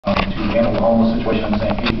to handle the homeless situation in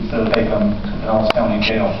St. Pete instead of take them to Pinellas County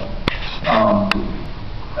Jail.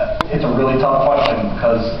 It's a really tough question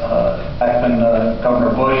because back when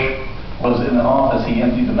Governor Bush was in the office, he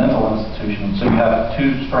emptied the mental institution. So you have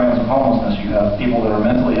two strands of homelessness. You have people that are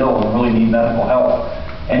mentally ill and really need medical help,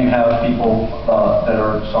 and you have people that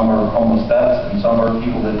are, some are homeless vets and some are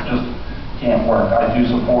people that just can't work. I do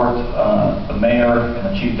support the mayor and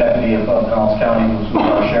the chief deputy of Pinellas County, who's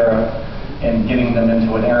our sheriff, in getting them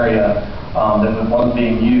into an area that wasn't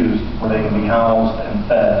being used where they can be housed and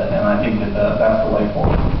fed, and I think that that's the way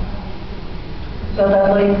forward. So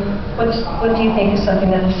Dudley, what do you think is something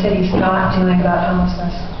that the city's not doing about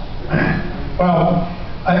homelessness? Well,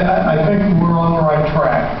 I think we're on the right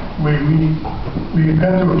track. We've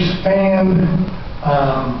got to expand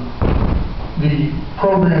the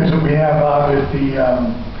programs that we have out at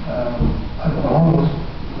the homeless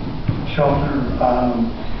shelter.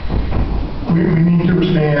 We need to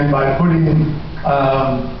expand by putting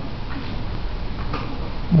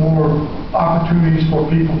more opportunities for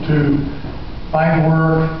people to find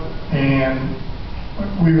work, and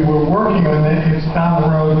we're working on it. It's down the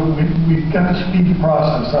road. We've got to speed the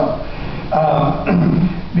process up.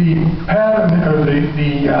 The pattern, or the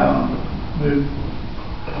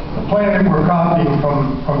plan that we're copying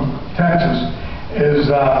from Texas is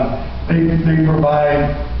they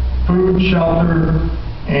provide food, shelter,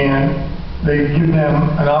 and they give them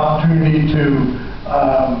an opportunity to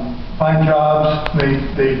find jobs.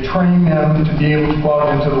 They train them to be able to go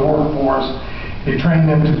out into the workforce. They train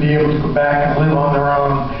them to be able to go back and live on their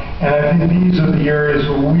own. And I think these are the areas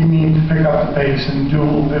where we need to pick up the pace and do a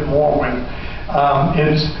little bit more with.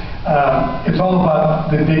 It's all about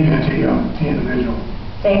the dignity of the individual.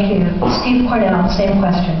 Thank you. Steve Cornell, same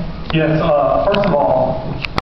question. Yes, first of all,